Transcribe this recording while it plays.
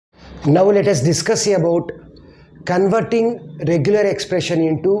Now let us discuss about converting regular expression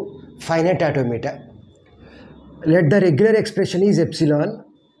into finite automata. Let the regular expression is epsilon,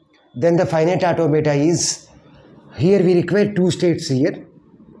 then the finite automata is, here we require two states here.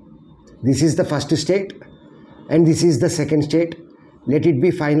 This is the first state and this is the second state. Let it be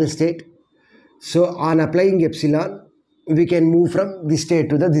final state. So on applying epsilon, we can move from this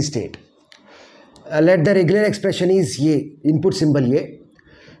state to this state. Let the regular expression is A, input symbol A.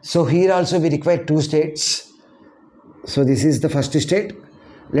 So here also we require two states. So this is the first state.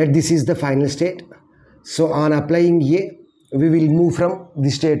 Let this is the final state. So on applying A, we will move from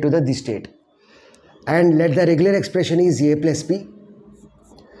this state to this state. And let the regular expression is A plus B.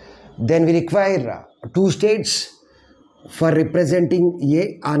 Then we require two states for representing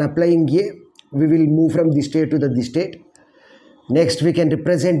A. On applying A, we will move from this state to this state. Next we can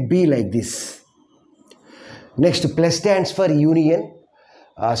represent B like this. Next, plus stands for union.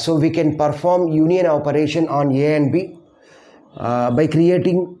 So we can perform union operation on A and B by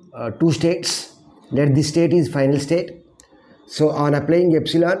creating two states. Let this state is final state. So on applying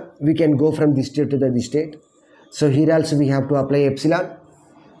epsilon, we can go from this state to this state. So here also we have to apply epsilon,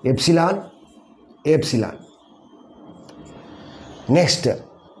 epsilon, epsilon. Next,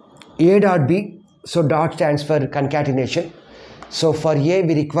 A dot B. So dot stands for concatenation. So for A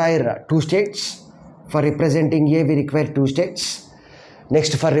we require two states. For representing A we require two states.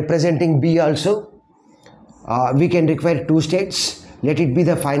 Next, for representing B also, we can require two states. Let it be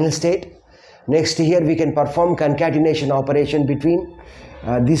the final state. Next, here we can perform concatenation operation between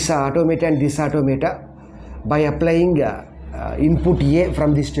this automata and this automata by applying input A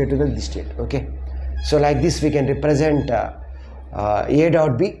from this state to this state. Okay. So like this we can represent A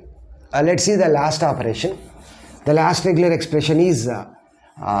dot B. Let's see the last operation. The last regular expression is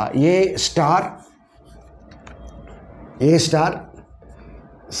A star. A star.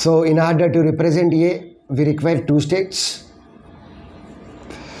 So in order to represent A, we require two states.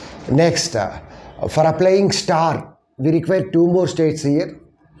 Next, for applying star, we require two more states here.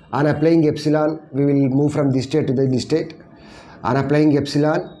 On applying epsilon, we will move from this state to this state. On applying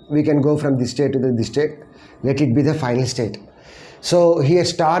epsilon, we can go from this state to this state. Let it be the final state. So here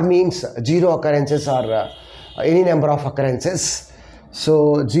star means zero occurrences or any number of occurrences.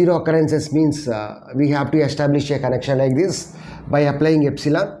 So zero occurrences means we have to establish a connection like this by applying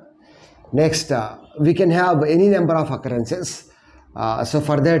epsilon. Next, we can have any number of occurrences. So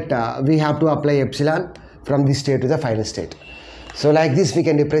for that we have to apply epsilon from this state to the final state. So like this we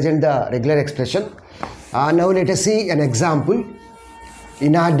can represent the regular expression. Now let us see an example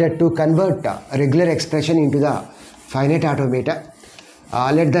in order to convert a regular expression into the finite automata.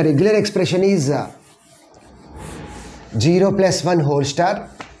 Let the regular expression is 0 plus 1 whole star,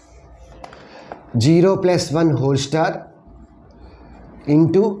 0 plus 1 whole star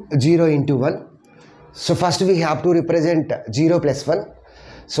into 0 into 1. So first we have to represent 0 plus 1.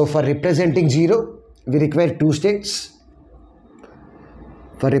 So for representing 0, we require two states.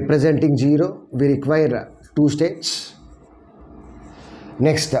 For representing 0, we require two states.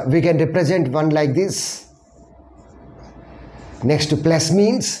 Next, we can represent 1 like this. Next, plus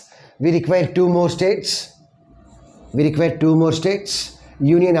means we require two more states. We require two more states,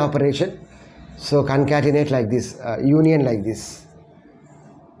 union operation. So concatenate like this, union like this.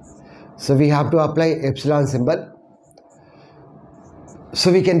 So we have to apply epsilon symbol.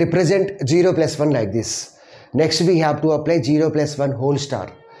 So we can represent 0 plus 1 like this. Next we have to apply 0 plus 1 whole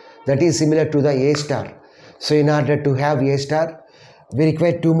star. That is similar to the A star. So in order to have A star, we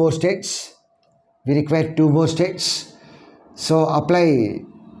require two more states. We require two more states. So apply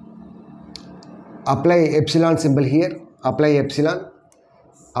epsilon symbol here, apply epsilon,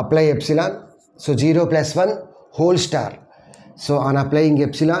 apply epsilon. So 0 plus 1 whole star. So on applying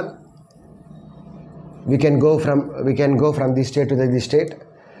epsilon, we can go from this state to this state,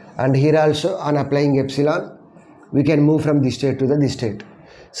 and here also on applying epsilon, we can move from this state to this state.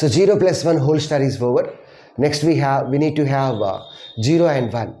 So 0 plus 1 whole star is over. Next we need to have 0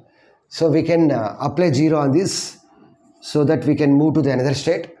 and 1. So we can apply 0 on this so that we can move to the another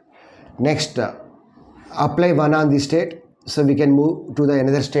state. Next, apply 1 on this state, so we can move to the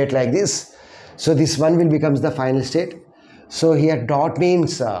another state like this. So this 1 will becomes the final state. So here dot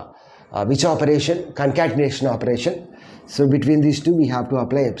means which operation? Concatenation operation. So between these two we have to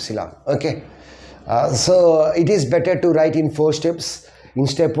apply epsilon. Okay. So it is better to write in 4 steps. In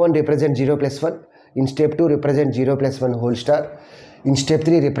step 1 represent 0 plus 1. In step 2 represent 0 plus 1 whole star. In step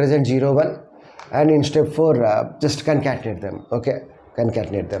 3 represent 0 1. And in step 4 just concatenate them. Okay.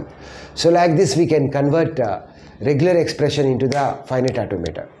 Concatenate them. So like this we can convert regular expression into the finite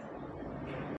automata.